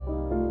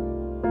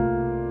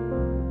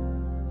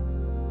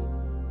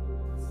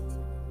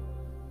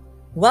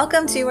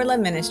Welcome to Your Love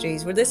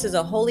Ministries, where this is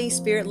a Holy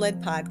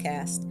Spirit-led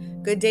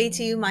podcast. Good day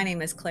to you. My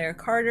name is Claire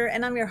Carter,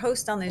 and I'm your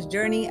host on this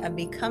journey of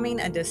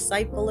becoming a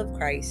disciple of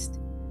Christ.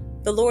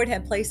 The Lord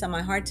had placed on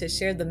my heart to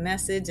share the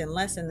message and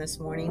lesson this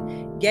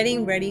morning,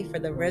 getting ready for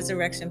the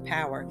resurrection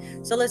power.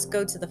 So let's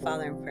go to the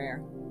Father in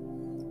prayer.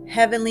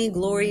 Heavenly,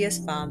 glorious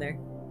Father,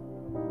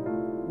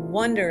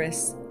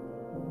 wondrous,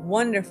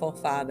 wonderful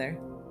Father,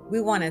 we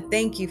want to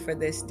thank you for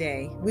this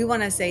day. We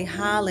want to say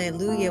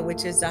hallelujah,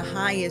 which is the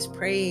highest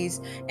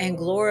praise, and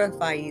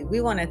glorify you. We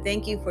want to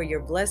thank you for your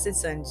blessed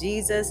Son,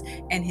 Jesus,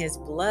 and his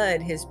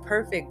blood, his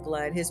perfect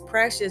blood, his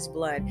precious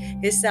blood,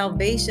 his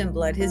salvation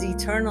blood, his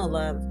eternal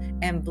love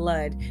and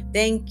blood.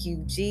 Thank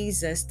you,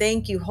 Jesus.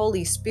 Thank you,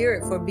 Holy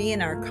Spirit, for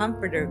being our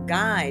comforter,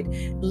 guide,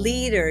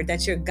 leader,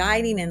 that you're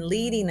guiding and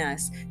leading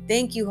us.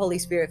 Thank you, Holy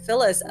Spirit.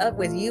 Fill us up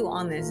with you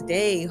on this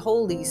day.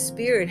 Holy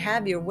Spirit,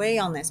 have your way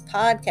on this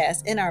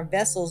podcast, in our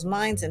vessels,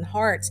 minds, and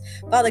hearts.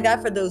 Father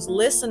God, for those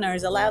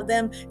listeners, allow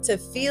them to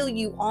feel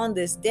you on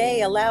this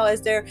day. Allow,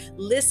 as they're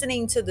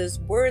listening to this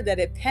word, that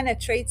it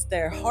penetrates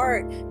their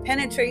heart,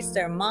 penetrates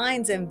their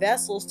minds and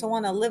vessels to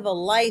want to live a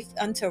life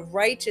unto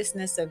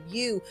righteousness of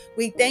you.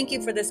 We thank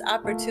you for this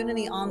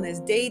opportunity on this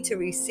day to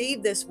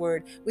receive this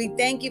word. We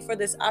thank you for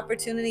this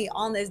opportunity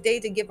on this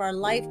day to give our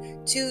life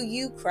to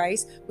you,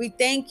 Christ. We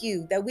thank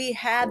you that we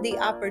have the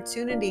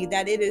opportunity,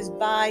 that it is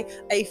by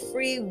a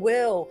free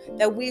will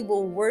that we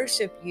will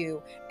worship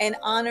you and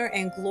honor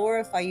and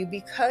glorify you,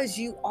 because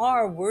you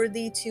are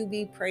worthy to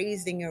be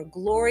praised. In your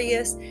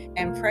glorious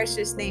and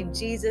precious name,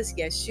 Jesus,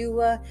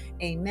 Yeshua.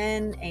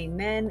 Amen,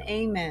 amen,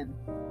 amen.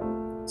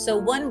 So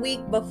 1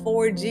 week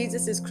before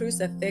Jesus'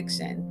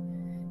 crucifixion,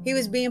 he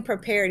was being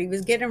prepared. He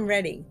was getting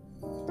ready.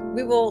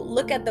 We will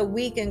look at the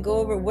week and go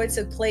over what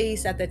took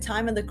place at the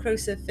time of the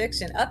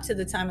crucifixion, up to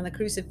the time of the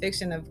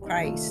crucifixion of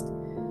Christ.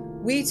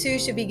 We too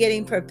should be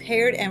getting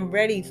prepared and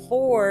ready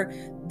for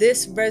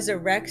this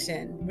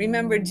resurrection.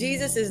 Remember,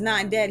 Jesus is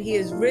not dead. He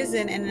is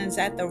risen and is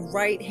at the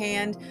right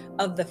hand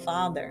of the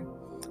Father.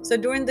 So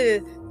during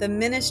the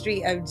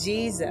ministry of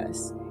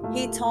Jesus,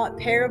 he taught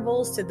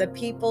parables to the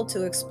people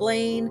to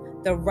explain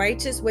the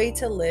righteous way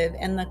to live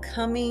and the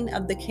coming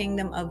of the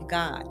kingdom of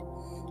God.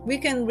 We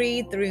can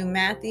read through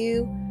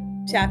Matthew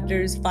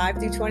chapters 5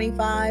 through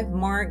 25,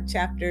 Mark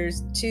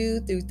chapters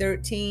 2 through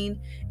 13,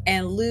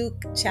 and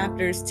Luke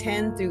chapters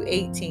 10 through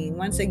 18.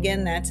 Once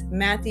again, that's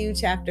Matthew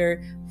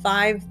chapter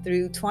 5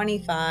 through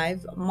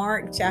 25,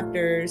 Mark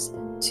chapters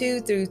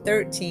 2 through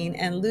 13,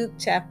 and Luke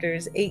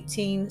chapters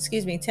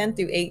 10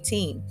 through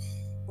 18.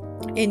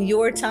 In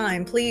your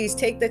time, please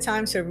take the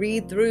time to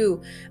read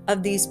through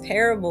of these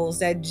parables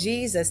that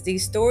Jesus,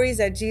 these stories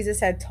that Jesus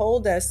had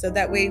told us, so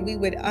that way we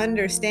would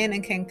understand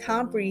and can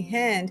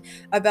comprehend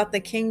about the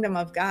kingdom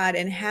of God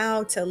and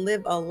how to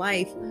live a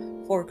life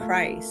for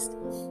Christ.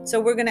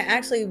 So we're going to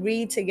actually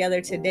read together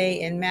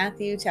today in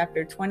Matthew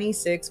chapter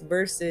 26,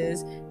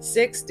 verses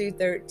 6 through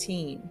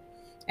 13.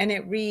 And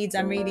it reads,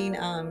 I'm reading,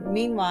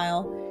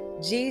 meanwhile,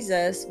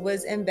 Jesus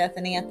was in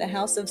Bethany at the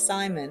house of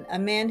Simon, a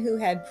man who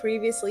had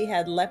previously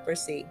had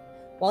leprosy.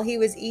 While he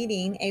was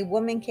eating, a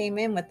woman came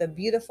in with a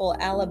beautiful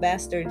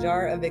alabaster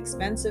jar of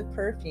expensive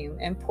perfume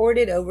and poured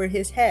it over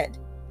his head.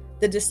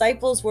 The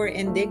disciples were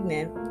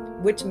indignant,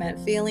 which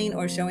meant feeling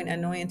or showing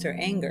annoyance or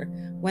anger,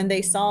 when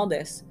they saw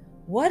this.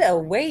 "What a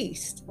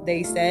waste,"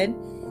 they said.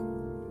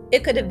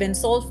 "It could have been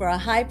sold for a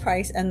high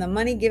price and the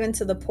money given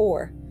to the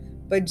poor."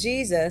 But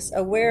Jesus,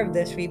 aware of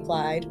this,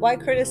 replied, "Why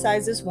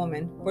criticize this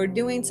woman for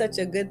doing such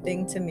a good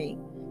thing to me?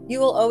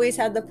 You will always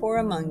have the poor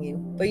among you,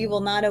 but you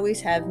will not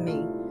always have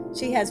me.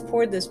 She has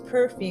poured this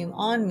perfume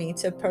on me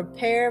to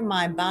prepare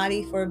my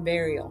body for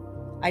burial.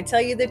 I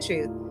tell you the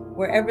truth,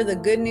 wherever the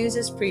good news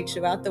is preached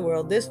throughout the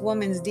world, this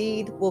woman's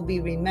deed will be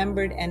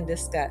remembered and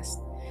discussed."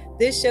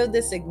 This showed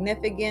the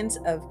significance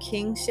of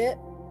kingship,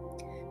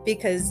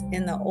 because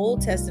in the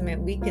Old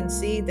Testament, we can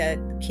see that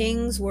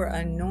kings were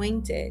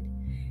anointed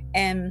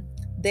and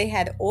they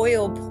had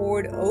oil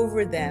poured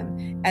over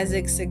them as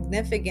a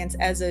significance,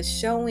 as a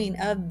showing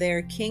of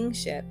their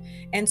kingship.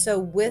 And so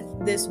with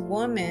this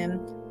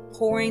woman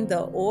pouring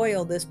the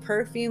oil, this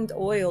perfumed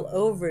oil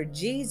over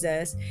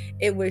Jesus,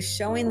 it was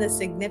showing the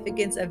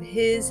significance of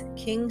his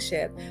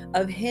kingship,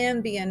 of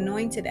him being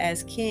anointed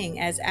as king,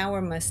 as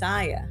our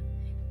Messiah,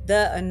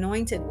 the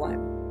anointed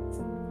one.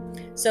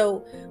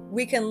 So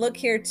we can look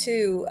here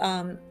too,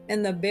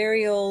 in the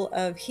burial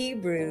of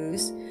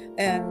Hebrews.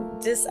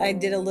 I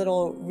did a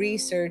little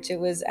research. It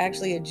was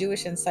actually a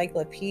Jewish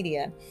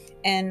encyclopedia.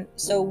 And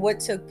so what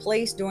took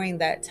place during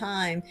that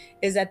time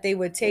is that they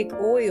would take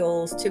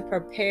oils to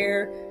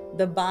prepare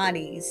the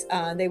bodies.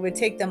 They would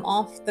take them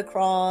off the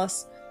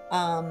cross,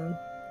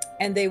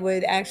 and they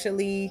would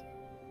actually,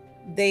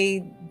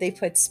 they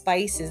put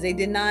spices. They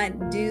did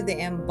not do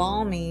the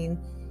embalming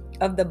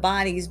of the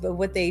bodies, but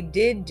what they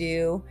did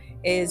do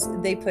is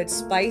they put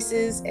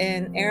spices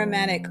and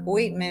aromatic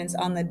ointments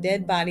on the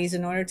dead bodies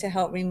in order to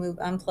help remove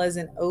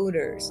unpleasant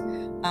odors.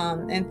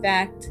 In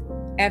fact,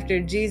 after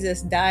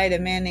Jesus died, a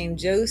man named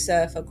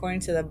Joseph, according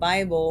to the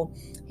Bible,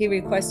 he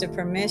requested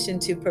permission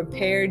to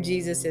prepare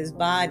Jesus's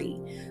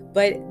body.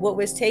 But what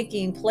was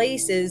taking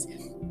place is,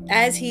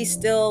 as he's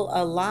still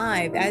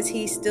alive, as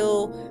he's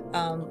still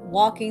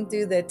walking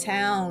through the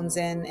towns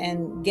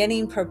and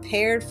getting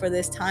prepared for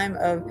this time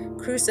of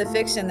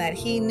crucifixion that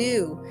he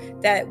knew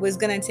that was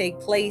going to take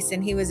place,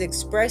 and he was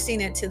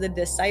expressing it to the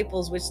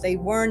disciples, which they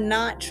were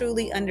not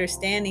truly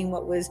understanding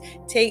what was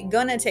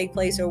going to take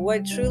place or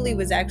what truly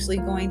was actually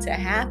going to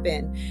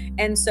happen.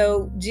 And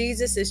so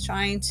Jesus is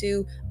trying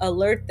to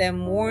alert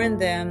them, warn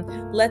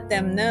them, let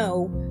them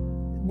know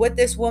what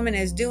this woman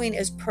is doing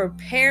is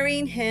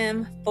preparing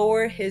him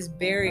for his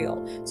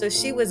burial. So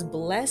she was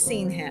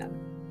blessing him,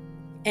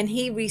 and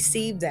he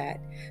received that.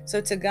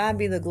 So to God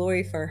be the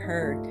glory for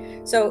her.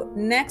 So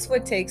next,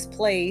 what takes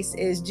place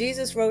is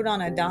Jesus rode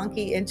on a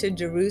donkey into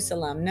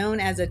Jerusalem, known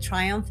as a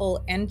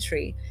triumphal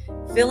entry,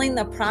 filling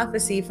the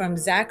prophecy from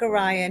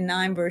Zechariah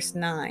 9 verse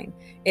 9.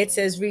 It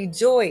says,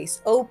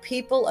 "Rejoice, O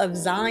people of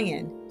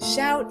Zion.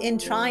 Shout in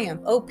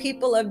triumph, O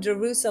people of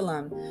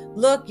Jerusalem.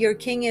 Look, your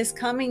king is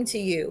coming to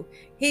you.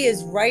 He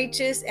is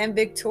righteous and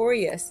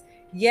victorious,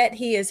 yet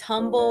he is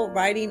humble,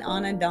 riding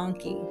on a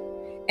donkey."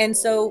 And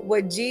so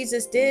what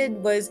Jesus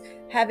did was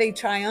have a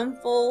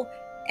triumphal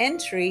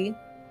entry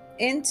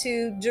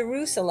into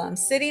Jerusalem,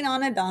 sitting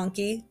on a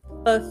donkey,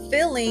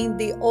 fulfilling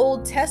the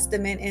Old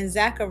Testament in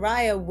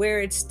Zechariah, where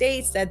it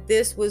states that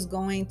this was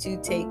going to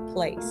take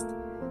place.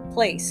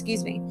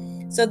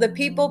 So the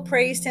people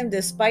praised him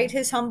despite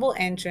his humble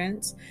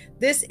entrance.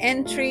 This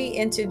entry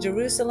into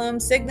Jerusalem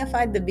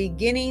signified the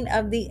beginning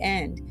of the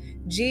end.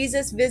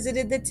 Jesus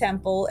visited the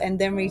temple and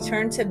then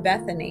returned to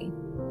Bethany.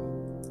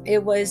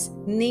 It was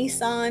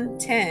Nisan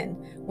 10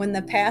 when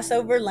the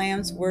Passover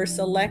lambs were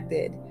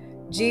selected.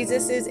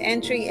 Jesus'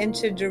 entry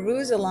into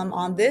Jerusalem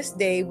on this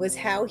day was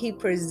how he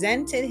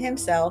presented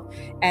himself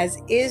as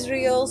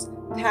Israel's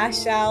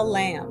Paschal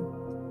lamb.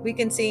 We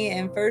can see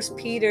in 1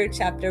 Peter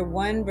chapter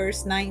 1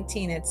 verse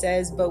 19, it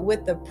says, "But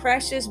with the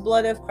precious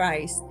blood of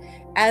Christ,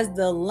 as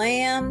the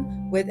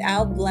lamb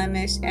without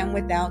blemish and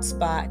without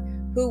spot,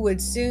 who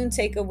would soon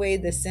take away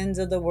the sins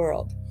of the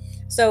world."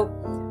 So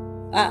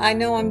I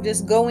know I'm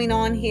just going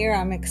on here.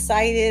 I'm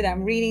excited.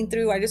 I'm reading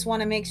through. I just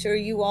want to make sure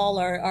you all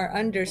are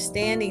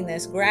understanding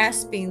this,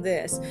 grasping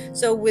this.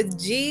 So with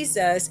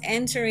Jesus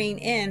entering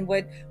in,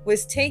 what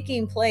was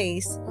taking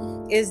place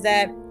is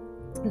that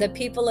the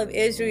people of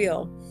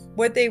Israel,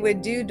 what they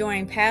would do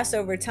during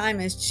Passover time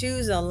is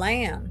choose a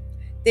lamb.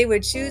 They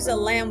would choose a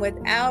lamb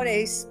without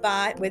a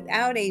spot,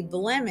 without a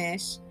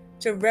blemish,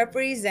 to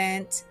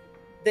represent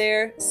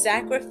their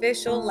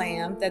sacrificial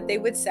lamb that they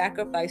would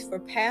sacrifice for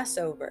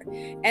Passover.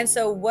 And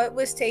so what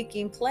was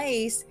taking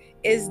place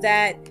is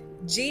that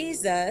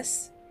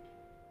Jesus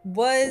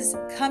was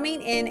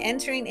coming in,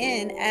 entering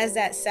in as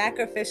that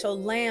sacrificial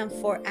lamb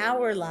for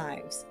our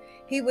lives.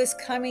 He was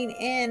coming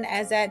in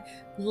as that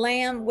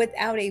lamb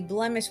without a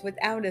blemish,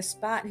 without a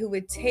spot, who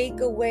would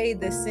take away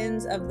the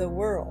sins of the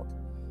world.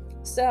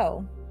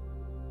 So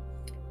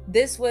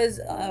this was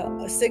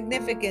a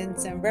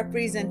significance and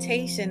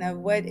representation of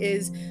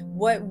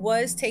what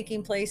was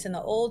taking place in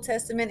the Old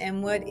Testament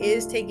and what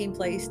is taking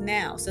place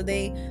now. So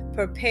they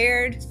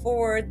prepared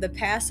for the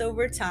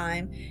Passover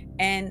time,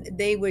 and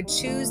they would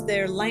choose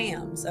their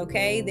lambs.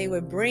 Okay, they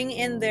would bring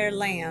in their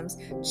lambs,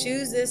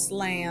 choose this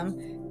lamb,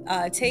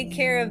 take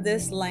care of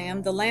this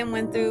lamb. The lamb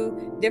went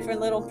through different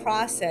little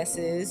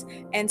processes,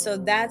 and so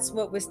that's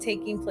what was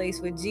taking place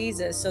with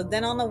Jesus. So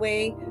then on the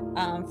way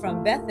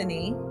from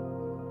Bethany,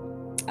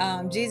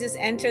 Jesus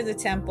entered the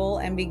temple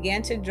and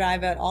began to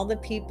drive out all the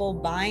people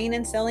buying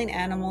and selling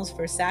animals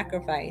for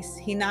sacrifice.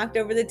 He knocked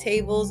over the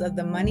tables of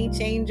the money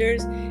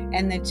changers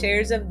and the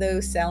chairs of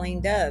those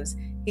selling doves.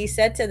 He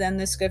said to them,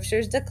 "The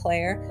scriptures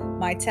declare,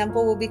 my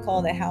temple will be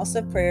called a house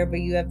of prayer,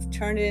 but you have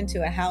turned it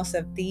into a house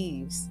of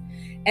thieves."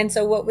 And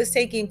so what was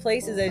taking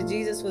place is, as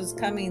Jesus was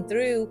coming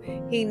through,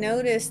 he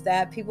noticed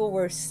that people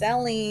were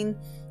selling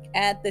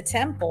at the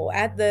temple,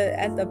 at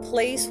the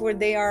place where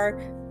they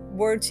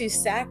were to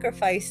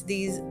sacrifice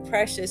these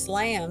precious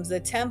lambs, the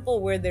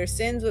temple where their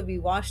sins would be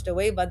washed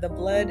away by the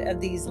blood of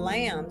these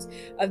lambs,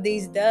 of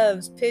these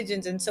doves,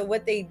 pigeons. And so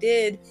what they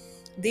did,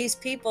 these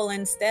people,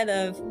 instead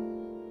of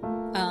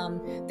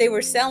they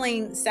were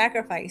selling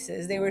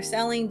sacrifices, they were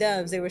selling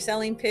doves, they were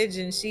selling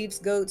pigeons, sheep,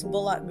 goats,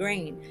 bullock,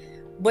 grain.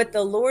 What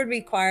the Lord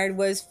required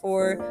was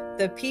for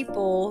the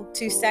people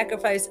to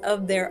sacrifice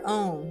of their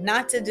own,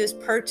 not to just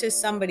purchase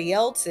somebody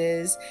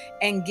else's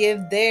and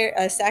give their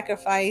a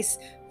sacrifice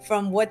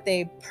from what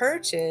they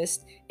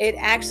purchased. It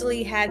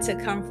actually had to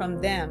come from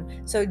them.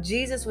 So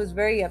Jesus was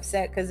very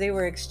upset because they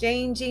were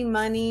exchanging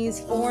monies,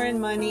 foreign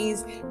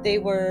monies. They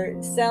were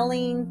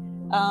selling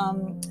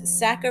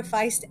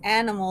sacrificed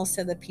animals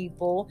to the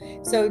people.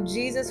 So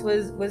Jesus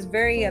was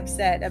very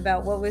upset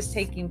about what was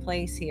taking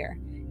place here.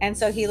 And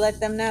so he let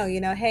them know,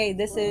 hey,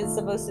 this is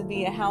supposed to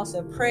be a house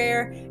of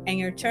prayer, and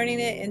you're turning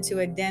it into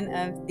a den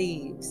of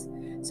thieves.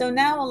 So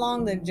now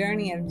along the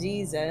journey of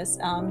Jesus,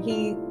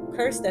 he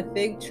cursed a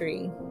fig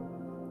tree.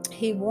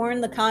 He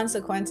warned the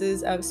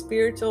consequences of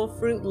spiritual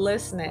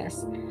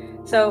fruitlessness.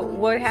 So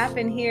what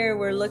happened here,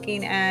 we're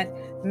looking at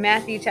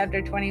Matthew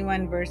chapter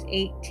 21, verse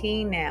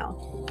 18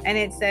 now. And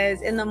it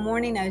says, in the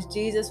morning as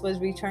Jesus was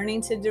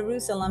returning to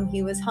Jerusalem,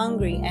 he was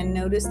hungry and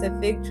noticed a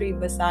fig tree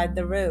beside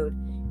the road.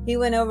 He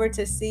went over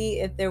to see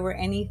if there were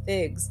any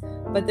figs,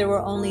 but there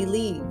were only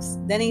leaves.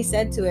 Then he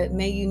said to it,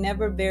 may you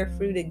never bear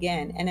fruit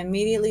again. And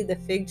immediately the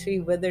fig tree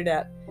withered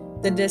up.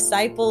 The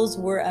disciples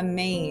were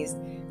amazed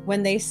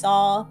when they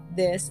saw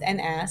this and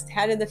asked,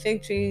 how did the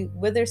fig tree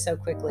wither so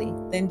quickly?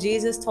 Then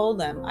Jesus told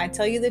them, I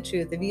tell you the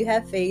truth, if you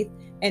have faith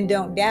and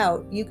don't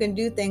doubt, you can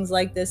do things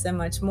like this and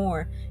much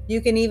more.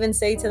 You can even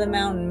say to the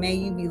mountain, may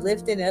you be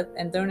lifted up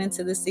and thrown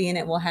into the sea, and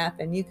it will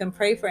happen. You can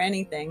pray for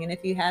anything, and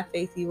if you have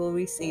faith, you will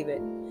receive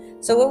it.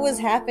 So what was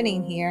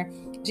happening here?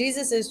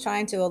 Jesus is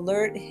trying to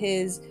alert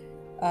his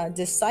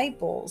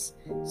disciples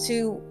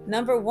to,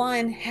 number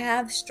one,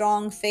 have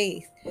strong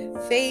faith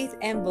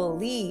and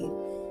believe.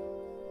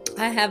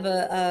 I have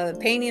a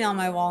painting on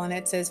my wall, and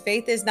it says,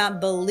 faith is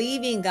not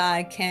believing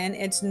God can,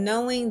 it's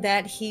knowing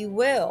that he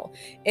will.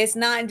 It's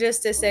not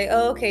just to say,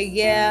 oh, okay,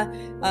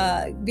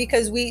 yeah,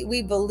 because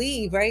we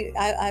believe, right?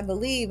 I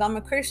believe, I'm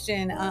a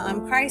Christian,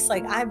 I'm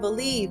Christ-like, I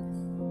believe.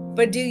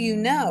 But do you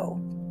know?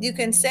 You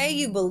can say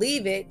you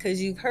believe it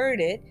because you've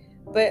heard it,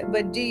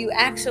 but do you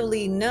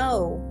actually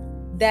know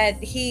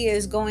that he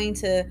is going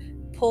to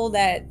pull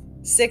that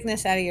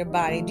sickness out of your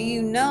body? Do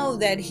you know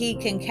that he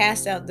can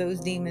cast out those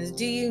demons?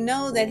 Do you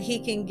know that he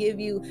can give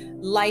you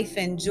life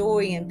and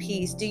joy and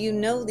peace? Do you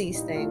know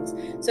these things?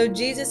 So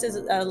Jesus is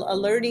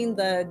alerting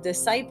the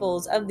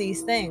disciples of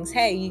these things.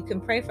 Hey, you can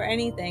pray for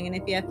anything, and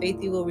if you have faith,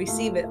 you will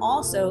receive it.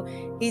 Also,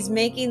 he's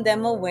making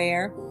them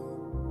aware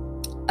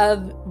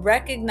of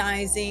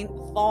recognizing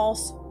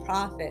false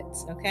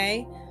prophets,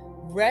 okay?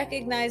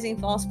 Recognizing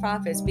false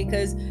prophets,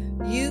 because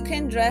you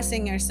can dress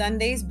in your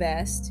Sunday's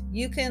best.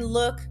 You can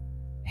look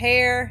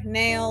hair,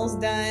 nails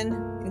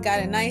done, got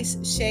a nice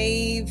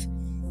shave.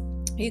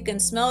 You can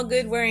smell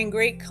good wearing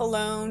great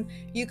cologne.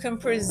 You can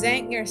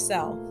present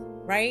yourself,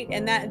 right?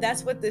 And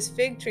that's what this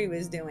fig tree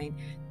was doing.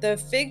 The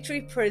fig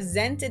tree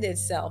presented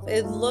itself.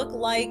 It looked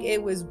like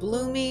it was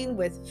blooming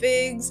with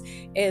figs.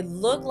 It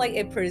looked like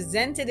it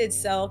presented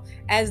itself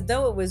as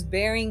though it was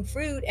bearing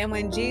fruit. And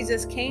when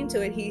Jesus came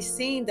to it, he's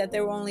seen that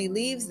there were only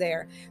leaves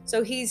there.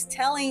 So he's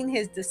telling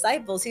his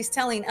disciples, he's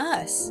telling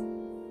us,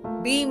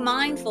 be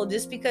mindful.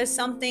 Just because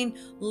something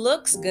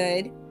looks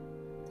good,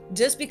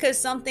 just because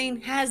something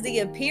has the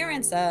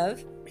appearance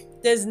of,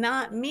 does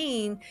not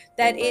mean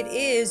that it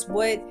is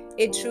what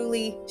it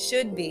truly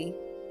should be,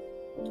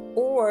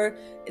 or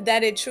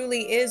that it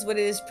truly is what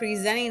it is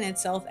presenting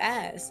itself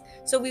as.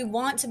 So we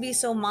want to be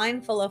so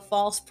mindful of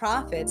false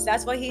prophets.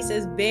 That's why he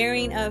says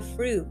bearing of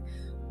fruit.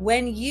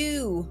 When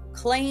you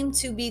claim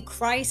to be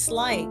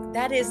Christ-like,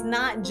 that is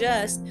not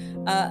just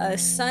a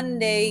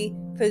Sunday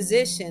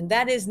position.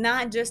 That is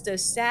not just a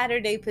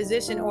Saturday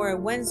position or a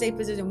Wednesday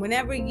position.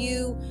 Whenever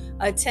you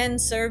attend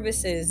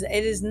services,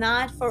 it is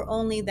not for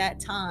only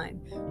that time.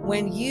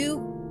 When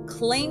you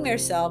claim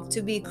yourself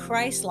to be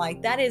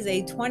Christ-like, that is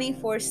a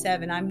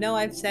 24/7. I know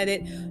I've said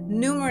it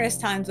numerous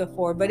times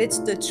before, but it's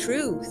the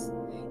truth.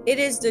 It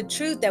is the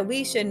truth that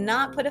we should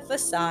not put a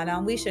facade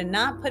on. We should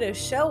not put a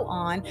show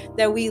on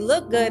that we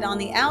look good on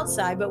the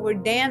outside, but we're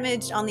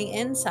damaged on the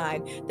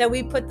inside. That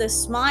we put the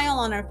smile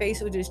on our face,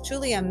 which is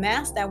truly a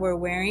mask that we're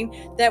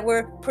wearing, that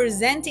we're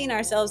presenting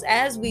ourselves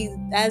as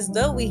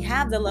though we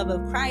have the love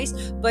of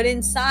Christ, but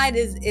inside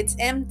it's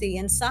empty.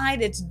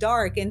 Inside it's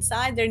dark.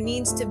 Inside there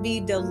needs to be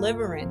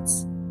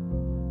deliverance.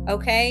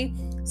 Okay?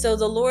 So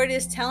the Lord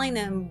is telling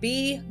them,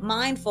 be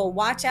mindful,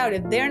 watch out.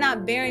 If they're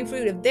not bearing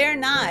fruit, if they're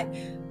not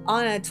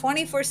on a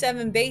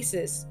 24/7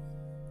 basis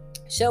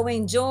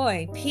showing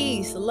joy,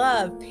 peace,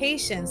 love,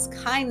 patience,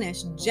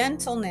 kindness,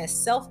 gentleness,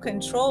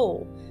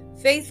 self-control,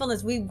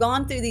 faithfulness, we've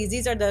gone through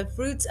these are the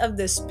fruits of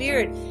the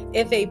Spirit.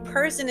 If a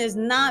person is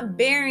not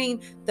bearing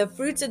the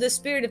fruits of the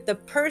Spirit, if the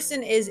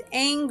person is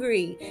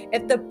angry,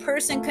 if the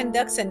person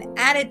conducts an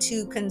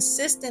attitude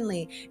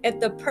consistently, if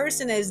the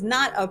person is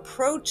not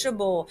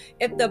approachable,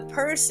 if the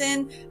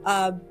person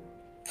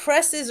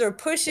presses or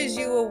pushes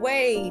you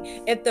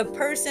away, if the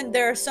person,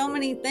 there are so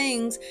many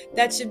things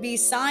that should be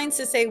signs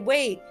to say,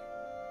 wait,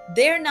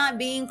 they're not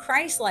being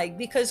Christ-like,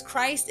 because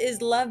Christ is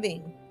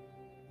loving,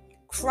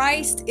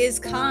 Christ is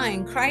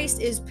kind,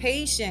 Christ is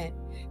patient,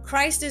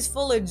 Christ is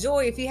full of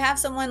joy. If you have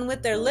someone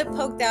with their lip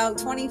poked out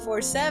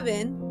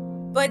 24/7,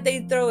 but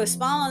they throw a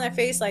smile on their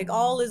face like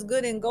all is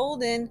good and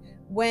golden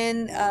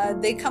when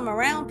they come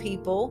around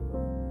people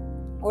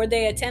or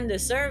they attend a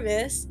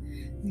service,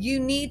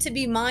 you need to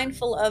be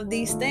mindful of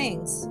these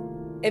things.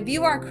 If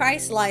you are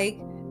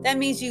Christ-like, that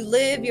means you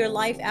live your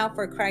life out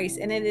for Christ,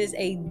 and it is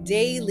a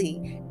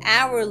daily,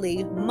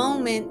 hourly,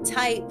 moment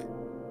type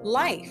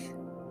life.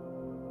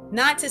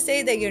 Not to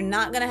say that you're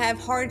not going to have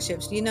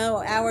hardships. You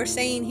know, our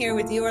saying here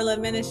with Your Love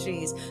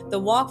Ministries, the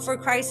walk for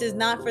Christ is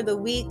not for the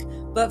weak,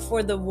 but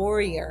for the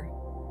warrior.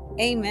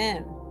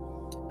 Amen.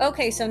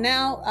 Okay, so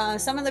now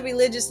some of the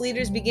religious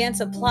leaders began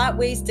to plot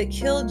ways to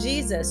kill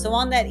Jesus. So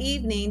on that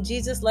evening,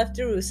 Jesus left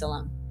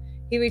Jerusalem.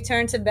 He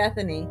returned to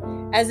Bethany.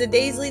 As the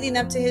days leading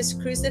up to his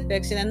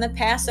crucifixion and the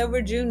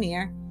Passover drew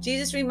near,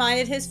 Jesus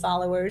reminded his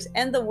followers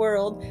and the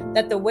world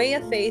that the way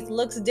of faith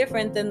looks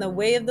different than the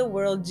way of the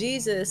world.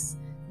 Jesus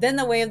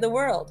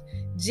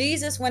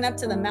went up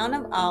to the Mount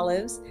of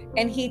Olives,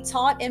 and he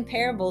taught in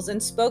parables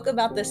and spoke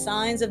about the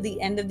signs of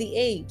the end of the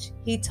age.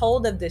 He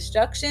told of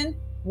destruction,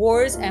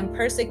 wars, and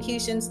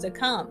persecutions to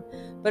come,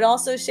 but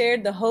also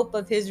shared the hope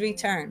of his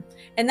return.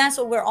 And that's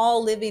what we're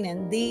all living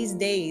in these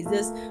days.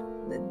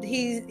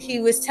 He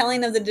was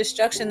telling of the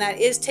destruction that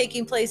is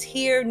taking place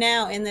here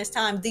now in this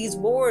time, these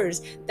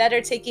wars that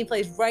are taking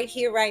place right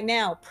here, right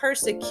now,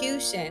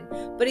 persecution.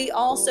 But he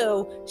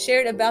also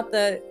shared about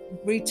the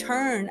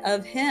return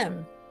of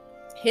him,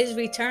 his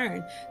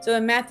return. So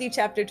in Matthew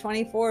chapter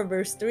 24,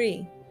 verse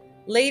 3,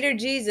 later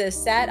Jesus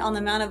sat on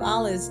the Mount of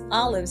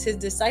Olives. His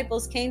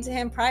disciples came to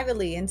him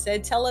privately and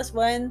said, "Tell us,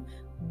 when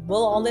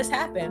will all this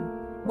happen?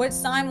 What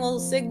sign will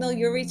signal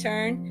your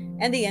return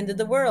and the end of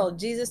the world?"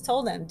 Jesus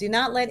told them, "Do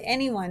not let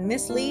anyone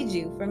mislead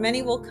you, for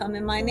many will come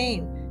in my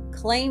name,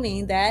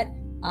 claiming that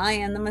I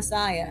am the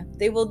Messiah.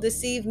 They will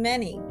deceive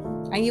many,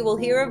 and you will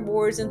hear of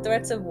wars and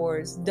threats of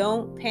wars.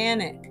 Don't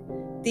panic.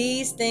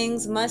 These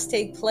things must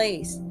take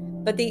place,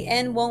 but the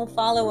end won't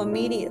follow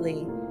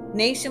immediately.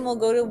 Nation will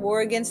go to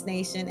war against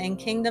nation and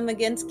kingdom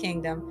against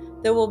kingdom.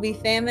 There will be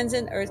famines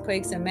and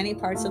earthquakes in many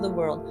parts of the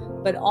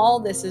world, but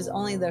all this is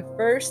only the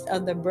first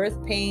of the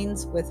birth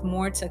pains, with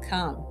more to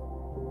come."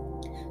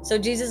 So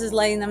Jesus is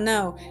letting them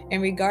know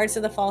in regards to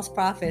the false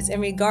prophets,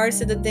 in regards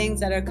to the things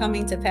that are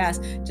coming to pass,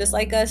 just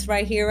like us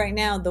right here, right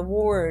now, the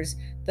wars,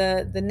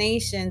 the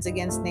nations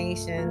against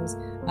nations,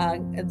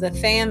 the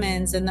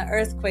famines and the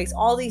earthquakes,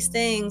 all these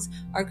things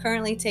are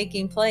currently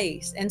taking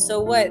place. And so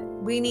what?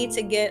 We need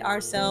to get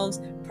ourselves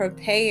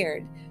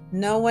prepared.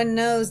 No one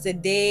knows the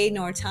day,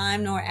 nor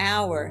time, nor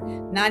hour,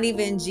 not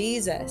even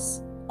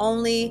Jesus,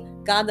 only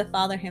God the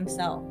Father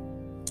himself.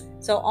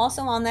 So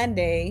also on that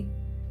day,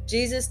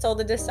 Jesus told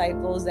the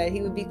disciples that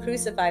he would be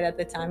crucified at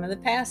the time of the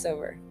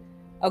Passover.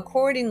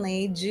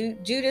 Accordingly,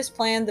 Judas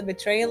planned the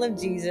betrayal of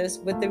Jesus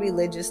with the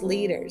religious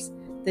leaders.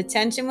 The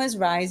tension was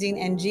rising,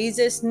 and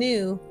Jesus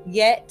knew,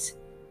 yet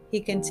he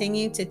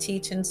continued to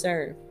teach and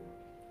serve.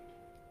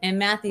 In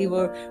Matthew,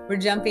 we're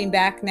jumping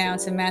back now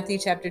to Matthew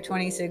chapter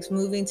 26,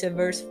 moving to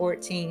verse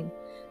 14.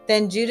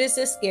 Then Judas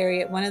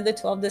Iscariot, one of the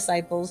 12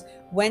 disciples,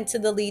 went to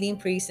the leading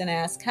priests and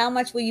asked, "How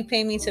much will you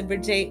pay me to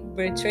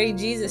betray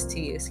Jesus to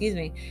you?"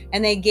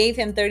 And they gave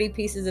him 30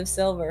 pieces of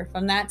silver.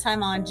 From that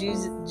time on,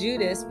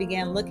 Judas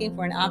began looking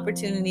for an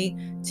opportunity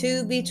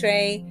to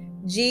betray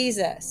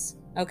Jesus.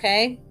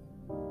 Okay?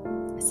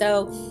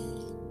 So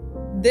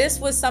this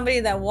was somebody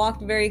that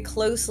walked very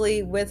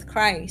closely with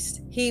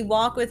Christ. He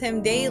walked with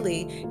him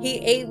daily. He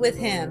ate with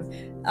him.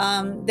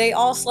 They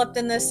all slept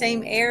in the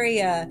same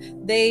area.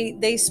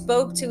 They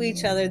spoke to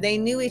each other. They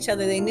knew each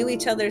other. They knew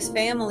each other's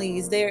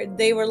families.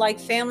 They were like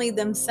family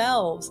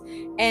themselves.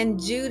 And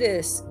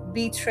Judas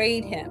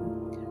betrayed him.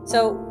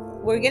 So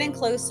we're getting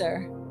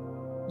closer.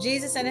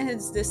 Jesus and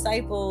his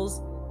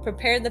disciples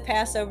prepared the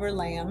Passover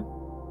lamb.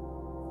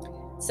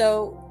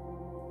 So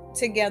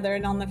together,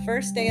 and on the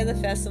first day of the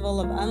festival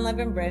of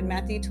unleavened bread,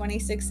 Matthew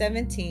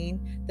 26:17,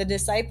 the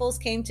disciples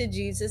came to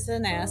Jesus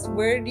and asked,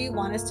 "Where do you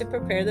want us to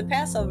prepare the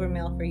Passover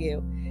meal for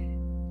you?"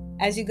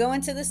 "As you go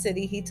into the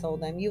city," he told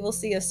them, "you will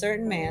see a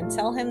certain man.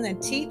 Tell him the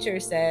teacher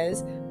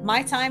says,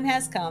 'My time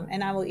has come,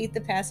 and I will eat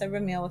the Passover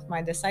meal with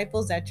my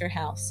disciples at your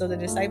house.'" So the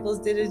disciples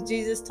did as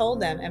Jesus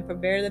told them and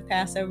prepared the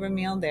Passover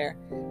meal there.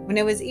 When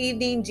it was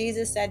evening,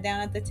 Jesus sat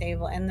down at the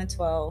table, and the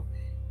 12.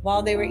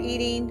 While they were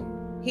eating,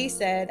 he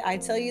said, "I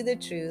tell you the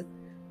truth,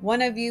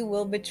 one of you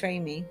will betray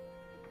me."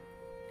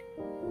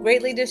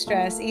 Greatly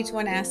distressed, each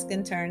one asked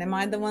in turn, "Am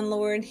I the one,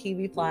 Lord?" He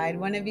replied,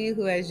 "One of you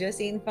who has just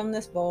eaten from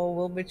this bowl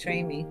will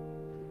betray me."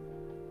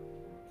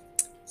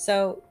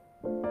 So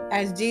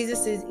as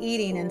Jesus is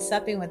eating and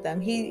supping with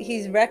them,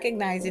 he's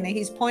recognizing it.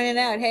 He's pointing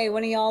out, hey,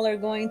 one of y'all are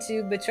going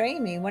to betray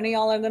me. One of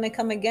y'all are going to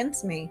come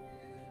against me.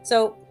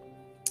 So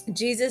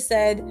Jesus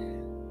said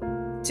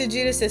to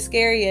Judas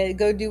Iscariot,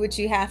 "Go do what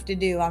you have to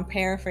do." I'm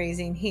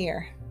paraphrasing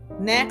here.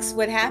 Next,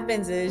 what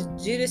happens is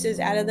Judas is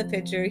out of the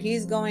picture.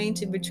 He's going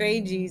to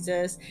betray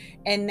Jesus.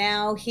 And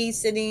now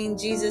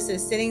Jesus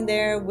is sitting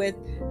there with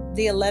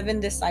the 11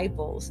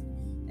 disciples.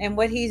 And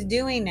what he's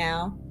doing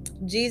now,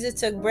 Jesus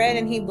took bread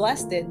and he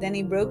blessed it. Then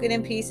he broke it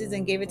in pieces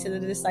and gave it to the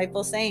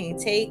disciples, saying,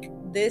 "Take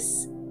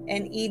this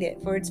and eat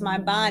it, for it's my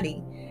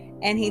body."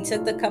 And he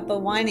took the cup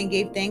of wine and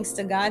gave thanks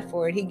to God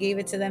for it. He gave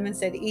it to them and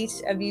said,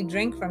 "Each of you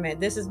drink from it.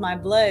 This is my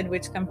blood,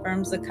 which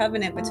confirms the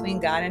covenant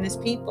between God and his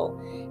people.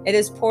 It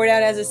is poured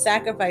out as a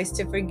sacrifice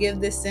to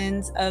forgive the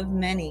sins of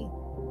many.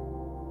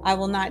 I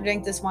will not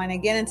drink this wine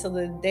again until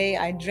the day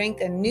I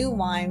drink a new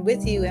wine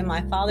with you in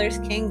my Father's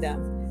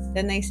kingdom."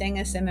 Then they sang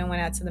a hymn and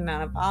went out to the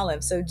Mount of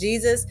Olives. So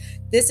Jesus,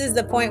 this is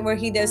the point where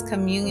he does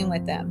communion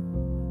with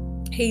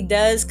them. He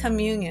does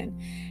communion.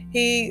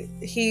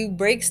 He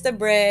breaks the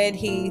bread.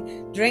 He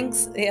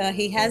drinks.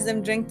 He has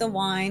them drink the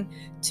wine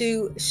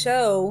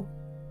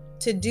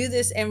to do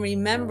this in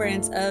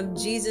remembrance of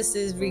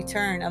Jesus's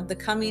return, of the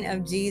coming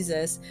of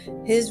Jesus,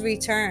 his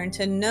return,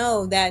 to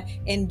know that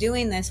in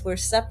doing this, we're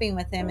supping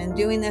with him. In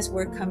doing this,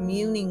 we're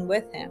communing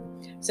with him.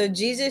 So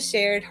Jesus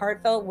shared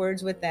heartfelt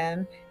words with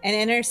them and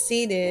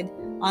interceded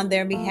on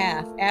their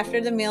behalf. After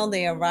the meal,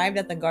 they arrived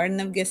at the Garden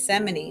of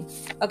Gethsemane.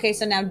 Okay,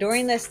 so now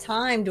during this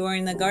time,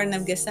 during the Garden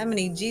of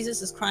Gethsemane,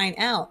 Jesus is crying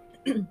out.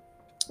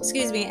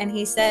 Excuse me, and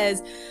he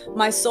says,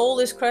 my soul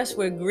is crushed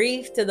with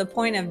grief to the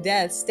point of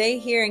death. Stay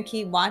here and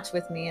keep watch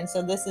with me. And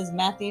so this is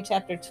Matthew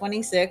chapter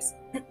 26,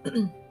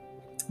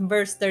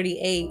 verse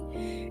 38.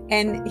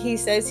 And he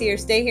says here,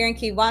 stay here and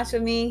keep watch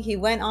with me. He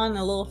went on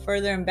a little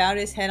further and bowed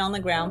his head on the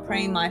ground,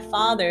 praying, my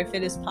Father, if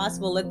it is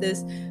possible, let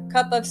this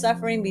cup of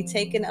suffering be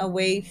taken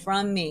away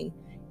from me.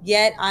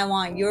 Yet I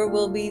want your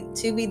will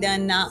to be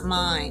done, not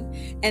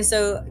mine. And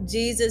so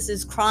Jesus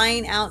is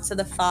crying out to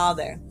the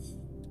Father.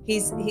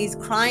 He's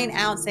crying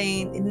out,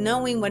 saying,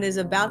 knowing what is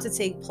about to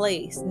take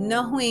place,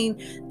 knowing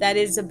that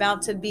it's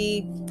about to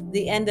be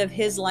the end of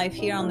his life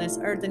here on this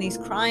earth. And he's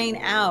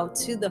crying out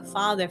to the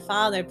Father,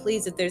 Father,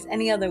 please, if there's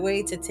any other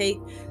way to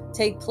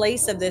take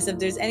place of this, if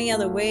there's any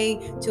other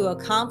way to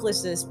accomplish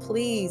this,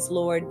 please,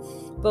 Lord.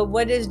 But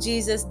what does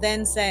Jesus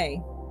then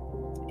say?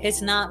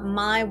 It's not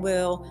my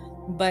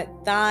will,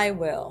 but thy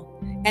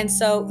will. And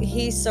so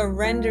he's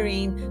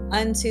surrendering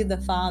unto the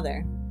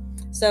Father.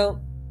 So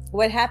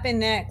what happened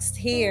next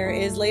here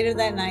is later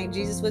that night,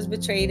 Jesus was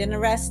betrayed and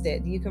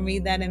arrested. You can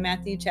read that in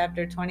Matthew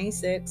chapter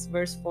 26,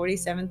 verse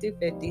 47 through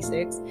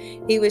 56.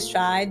 He was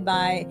tried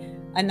by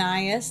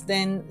Ananias,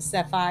 then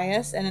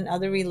Sapphira, and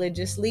other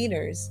religious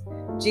leaders.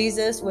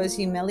 Jesus was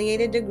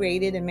humiliated,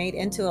 degraded, and made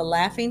into a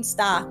laughing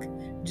stock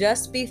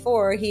just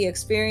before he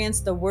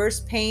experienced the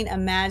worst pain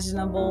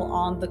imaginable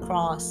on the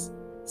cross: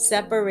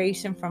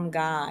 separation from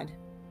God.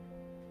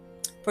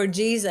 For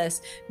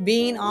Jesus,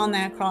 being on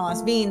that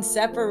cross, being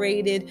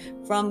separated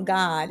from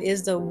God,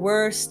 is the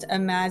worst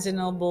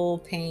imaginable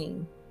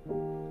pain.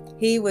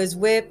 He was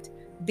whipped,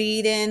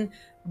 beaten,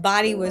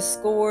 body was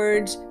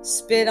scourged,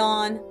 spit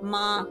on,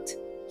 mocked,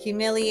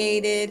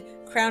 humiliated,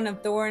 crown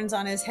of thorns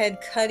on his head,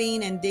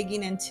 cutting and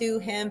digging into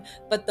him.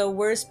 But the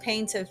worst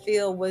pain to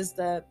feel was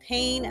the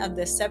pain of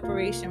the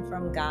separation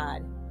from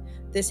God.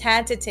 This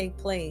had to take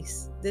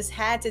place. This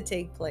had to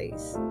take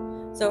place.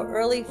 So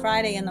early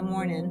Friday in the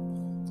morning,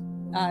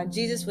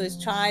 Jesus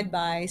was tried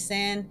by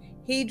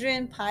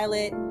Sanhedrin,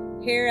 Pilate,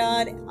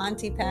 Herod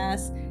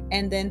Antipas,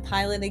 and then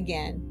Pilate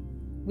again.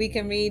 We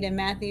can read in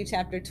Matthew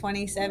chapter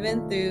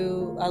 27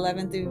 through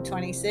 11 through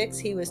 26.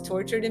 He was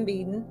tortured and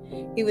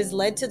beaten. He was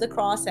led to the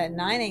cross at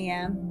 9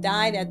 a.m.,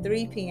 died at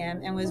 3 p.m.,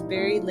 and was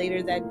buried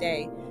later that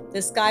day.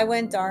 The sky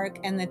went dark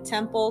and the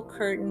temple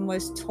curtain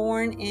was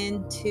torn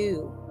in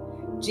two.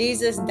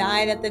 Jesus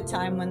died at the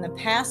time when the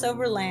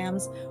Passover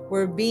lambs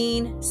were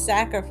being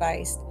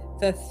sacrificed,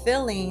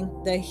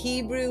 fulfilling the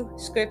Hebrew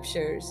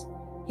scriptures.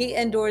 He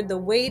endured the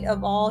weight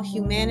of all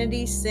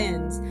humanity's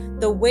sins,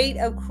 the weight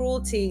of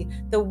cruelty,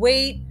 the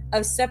weight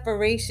of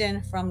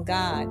separation from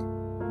God.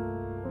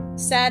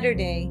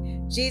 Saturday,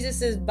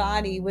 Jesus'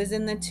 body was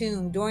in the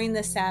tomb during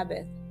the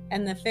Sabbath,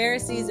 and the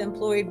Pharisees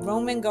employed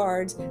Roman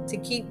guards to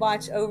keep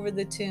watch over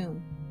the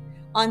tomb.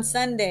 On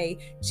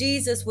Sunday,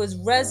 Jesus was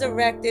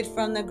resurrected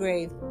from the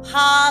grave.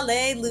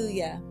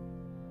 Hallelujah!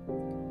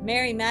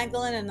 Mary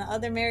Magdalene and the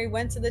other Mary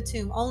went to the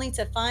tomb only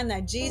to find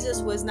that Jesus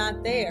was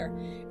not there.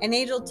 An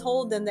angel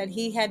told them that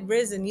he had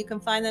risen. You can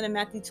find that in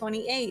Matthew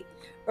 28.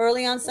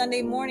 Early on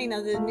Sunday morning,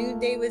 as the new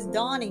day was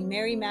dawning,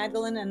 Mary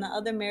Magdalene and the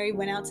other Mary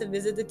went out to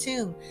visit the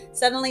tomb.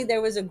 Suddenly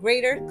there was a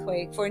great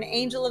earthquake, for an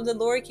angel of the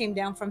Lord came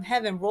down from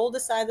heaven, rolled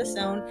aside the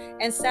stone,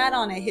 and sat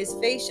on it. His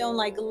face shone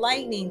like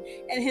lightning,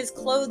 and his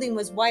clothing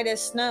was white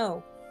as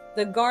snow.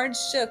 The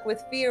guards shook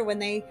with fear when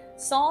they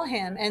saw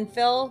him and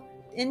fell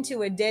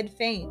into a dead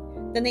faint.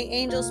 Then the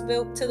angel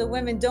spoke to the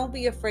women. Don't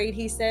be afraid,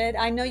 he said.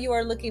 I know you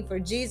are looking for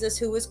Jesus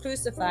who was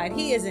crucified.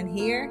 He isn't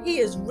here. He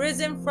is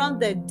risen from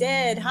the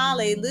dead.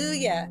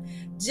 Hallelujah.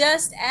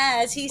 Just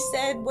as he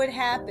said would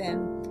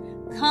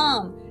happen.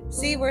 Come,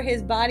 see where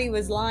his body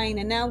was lying,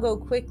 and now go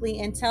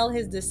quickly and tell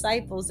his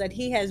disciples that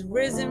he has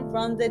risen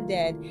from the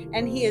dead,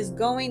 and he is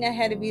going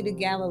ahead of you to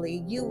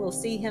Galilee. You will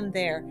see him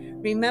there.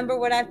 Remember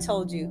what I've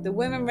told you. The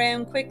women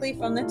ran quickly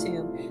from the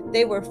tomb.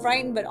 They were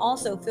frightened, but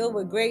also filled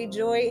with great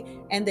joy,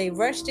 and they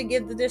rushed to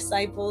give the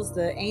disciples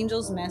the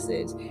angel's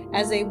message.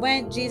 As they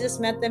went, Jesus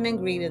met them and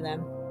greeted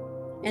them.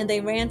 And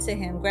they ran to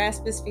him,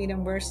 grasped his feet,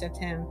 and worshipped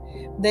him.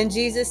 Then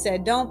Jesus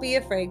said, don't be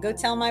afraid. Go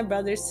tell my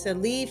brothers to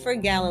leave for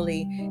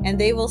Galilee, and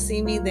they will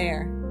see me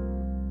there.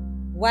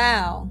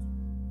 Wow.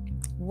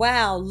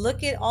 Wow.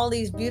 Look at all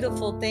these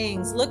beautiful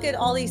things. Look at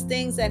all these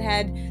things that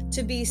had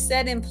to be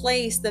set in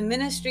place. The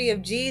ministry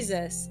of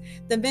Jesus.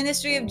 The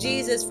ministry of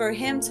Jesus for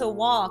him to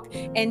walk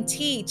and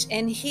teach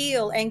and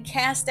heal and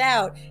cast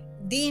out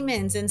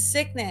demons and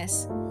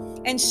sickness.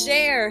 and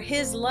share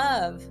his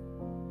love.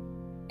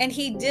 And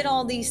he did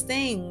all these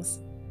things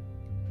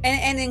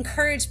and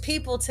encouraged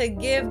people to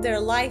give their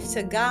life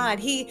to God.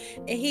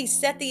 He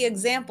set the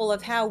example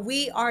of how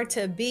we are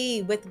to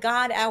be with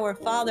God our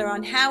Father,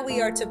 on how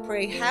we are to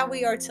pray, how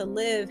we are to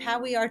live,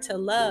 how we are to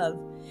love,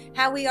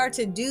 how we are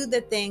to do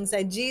the things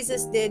that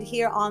Jesus did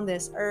here on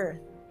this earth.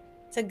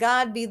 To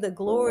God be the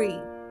glory.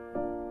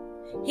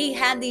 He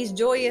had these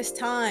joyous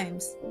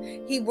times.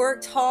 He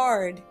worked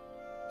hard.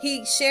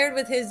 He shared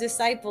with his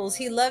disciples.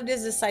 He loved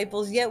his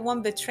disciples, yet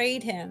one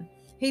betrayed him.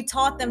 He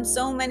taught them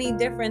so many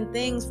different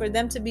things for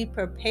them to be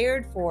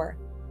prepared for.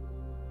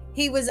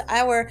 He was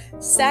our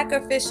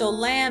sacrificial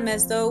lamb,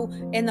 as though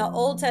in the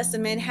Old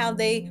Testament, how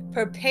they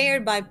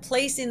prepared by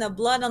placing the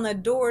blood on the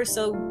door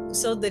so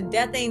the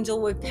death angel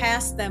would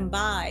pass them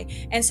by.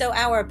 And so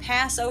our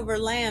Passover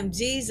lamb,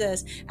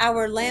 Jesus,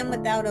 our lamb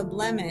without a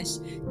blemish,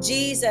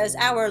 Jesus,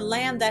 our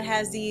lamb that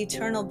has the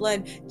eternal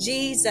blood,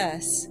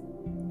 Jesus,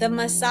 the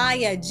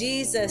Messiah,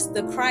 Jesus,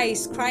 the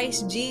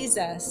Christ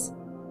Jesus.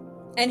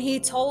 And he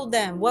told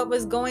them what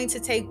was going to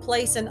take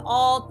place, and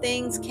all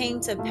things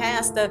came to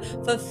pass. The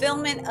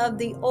fulfillment of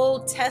the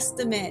Old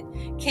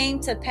Testament came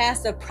to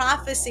pass. The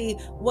prophecy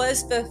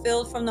was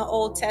fulfilled from the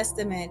Old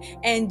Testament.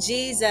 And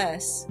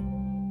Jesus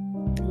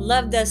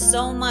loved us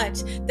so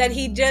much that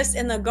he just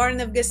in the Garden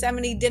of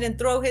Gethsemane didn't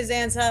throw his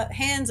hands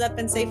up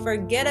and say,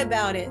 forget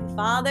about it,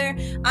 Father,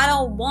 I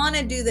don't want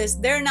to do this.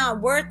 They're not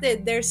worth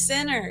it. They're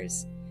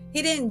sinners.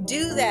 He didn't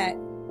do that.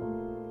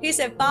 He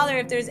said, Father,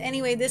 if there's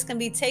any way this cup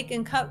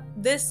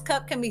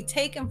can be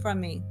taken from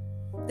me.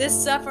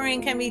 This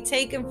suffering can be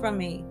taken from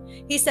me.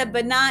 He said,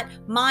 but not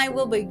my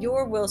will, but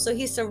your will. So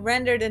he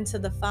surrendered into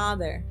the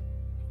Father,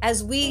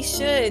 as we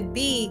should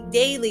be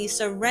daily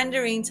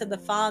surrendering to the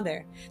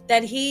Father,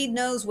 that he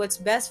knows what's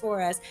best for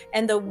us,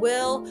 and the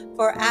will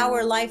for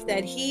our life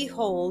that he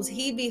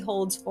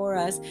beholds for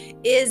us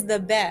is the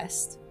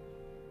best.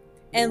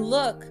 And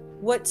look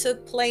what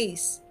took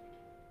place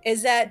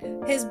is that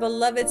his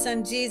beloved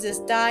son Jesus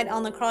died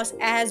on the cross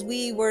as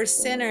we were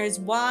sinners.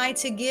 Why?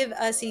 To give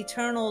us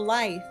eternal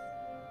life.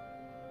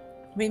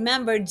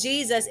 Remember,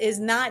 Jesus is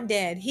not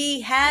dead.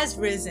 He has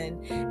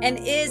risen and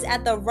is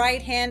at the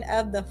right hand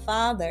of the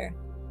Father.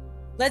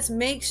 Let's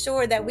make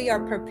sure that we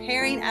are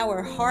preparing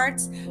our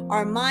hearts,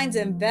 our minds,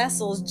 and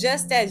vessels,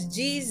 just as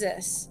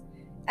Jesus,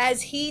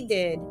 as he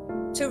did,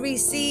 to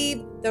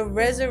receive the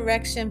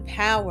resurrection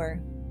power.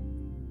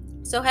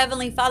 So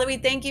Heavenly Father, we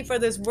thank you for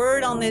this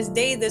word on this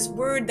day, this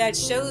word that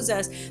shows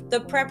us the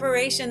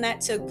preparation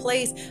that took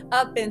place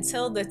up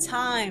until the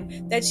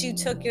time that you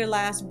took your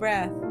last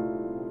breath,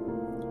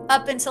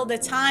 up until the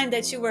time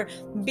that you were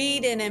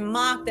beaten and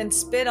mocked and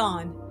spit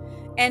on,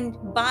 and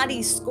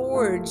bodies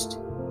scourged,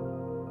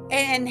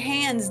 and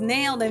hands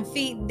nailed and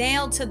feet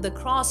nailed to the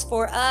cross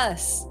for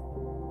us.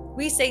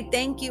 We say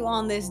thank you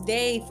on this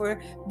day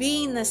for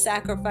being the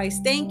sacrifice.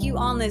 Thank you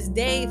on this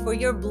day for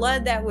your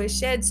blood that was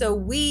shed so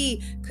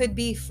we could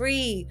be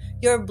free.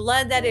 Your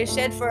blood that is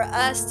shed for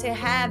us to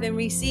have and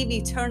receive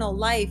eternal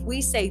life.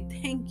 We say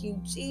thank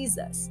you,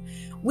 Jesus.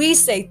 We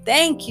say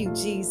thank you,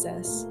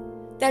 Jesus,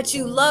 that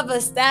you love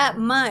us that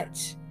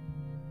much,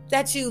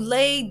 that you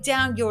laid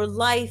down your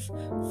life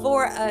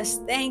for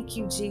us. Thank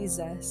you,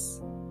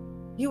 Jesus.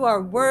 You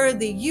are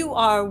worthy. You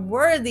are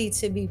worthy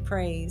to be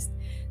praised.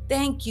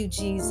 Thank you,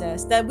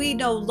 Jesus, that we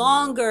no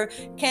longer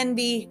can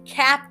be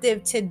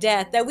captive to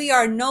death, that we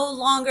are no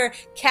longer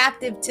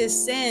captive to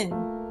sin,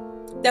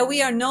 that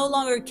we are no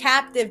longer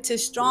captive to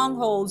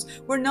strongholds.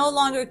 We're no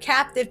longer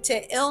captive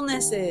to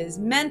illnesses,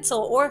 mental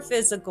or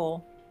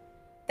physical,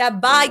 that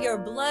by your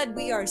blood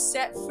we are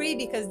set free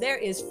because there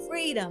is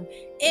freedom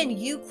in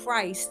you,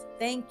 Christ.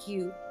 Thank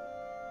you.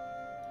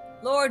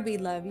 Lord, we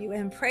love you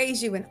and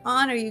praise you and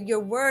honor you. You're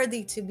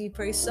worthy to be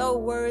praised. So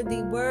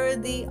worthy,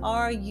 worthy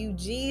are you,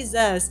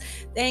 Jesus.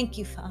 Thank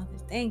you, Father.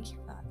 Thank you,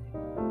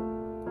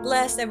 Father.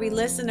 Bless every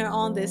listener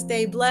on this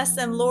day. Bless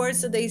them, Lord,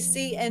 so they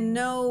see and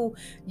know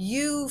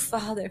you,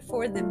 Father,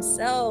 for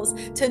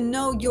themselves, to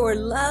know your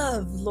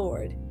love,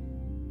 Lord.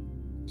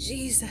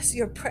 Jesus,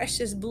 your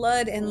precious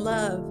blood and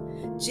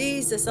love.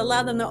 Jesus,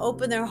 allow them to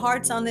open their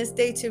hearts on this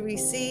day to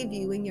receive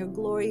you in your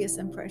glorious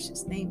and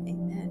precious name.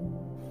 Amen.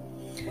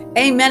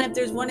 Amen. If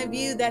there's one of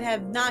you that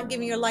have not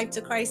given your life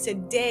to Christ,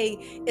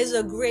 today is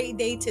a great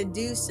day to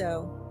do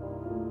so.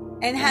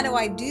 And how do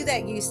I do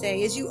that, you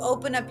say? Is you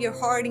open up your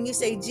heart and you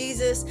say,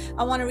 Jesus,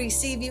 I want to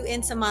receive you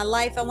into my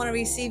life. I want to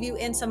receive you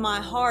into my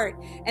heart.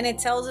 And it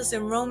tells us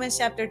in Romans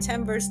chapter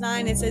 10, verse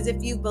 9, it says,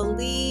 if you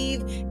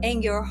believe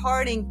in your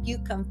heart and you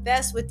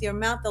confess with your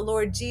mouth the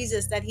Lord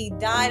Jesus, that he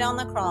died on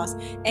the cross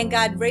and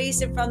God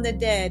raised him from the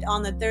dead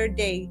on the third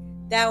day,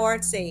 thou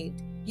art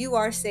saved. You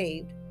are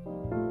saved.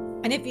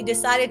 And if you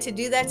decided to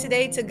do that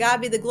today, to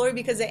God be the glory,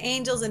 because the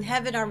angels in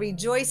heaven are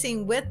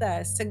rejoicing with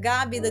us. To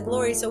God be the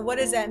glory. So what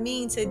does that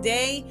mean?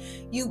 Today,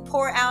 you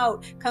pour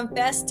out,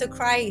 confess to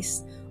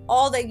Christ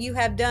all that you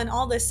have done,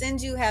 all the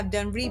sins you have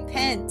done.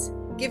 Repent,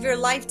 give your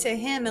life to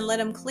him and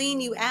let him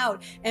clean you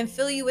out and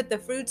fill you with the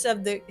fruits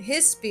of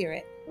his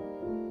spirit.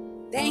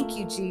 Thank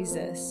you,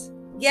 Jesus.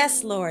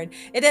 Yes, Lord.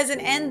 It doesn't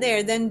end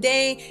there. Then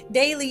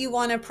daily you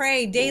want to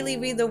pray, daily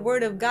read the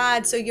word of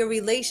God so your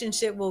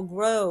relationship will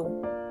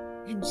grow.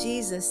 In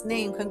Jesus'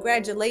 name,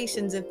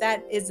 congratulations. If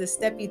that is the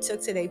step you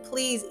took today,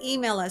 please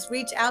email us,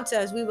 reach out to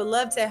us. We would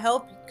love to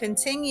help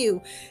continue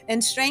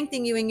and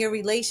strengthen you in your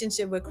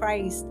relationship with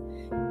Christ.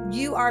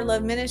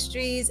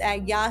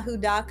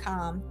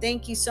 youareloveministries@yahoo.com.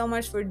 Thank you so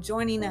much for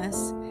joining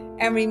us.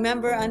 And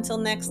remember, until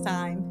next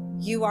time,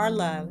 you are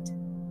loved.